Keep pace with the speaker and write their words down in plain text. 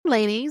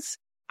ladies.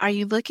 Are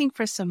you looking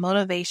for some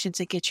motivation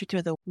to get you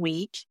through the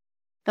week,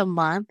 the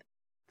month,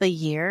 the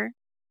year?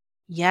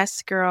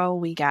 Yes, girl,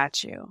 we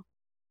got you.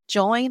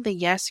 Join the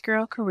Yes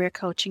Girl Career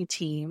Coaching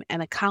team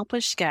and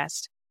accomplished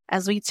guests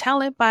as we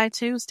tell it by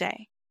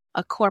Tuesday,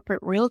 a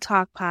corporate real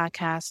talk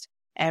podcast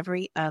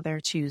every other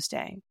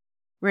Tuesday.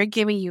 We're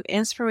giving you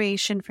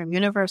inspiration from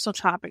universal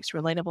topics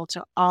relatable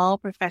to all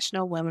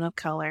professional women of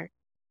color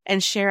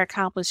and share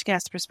accomplished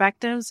guest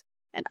perspectives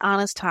and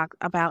honest talk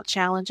about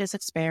challenges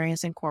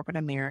experienced in corporate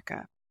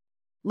America.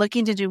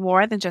 Looking to do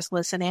more than just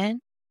listen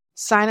in?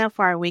 Sign up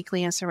for our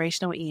weekly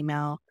inspirational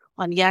email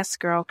on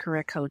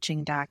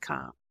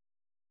yesgirlcareercoaching.com.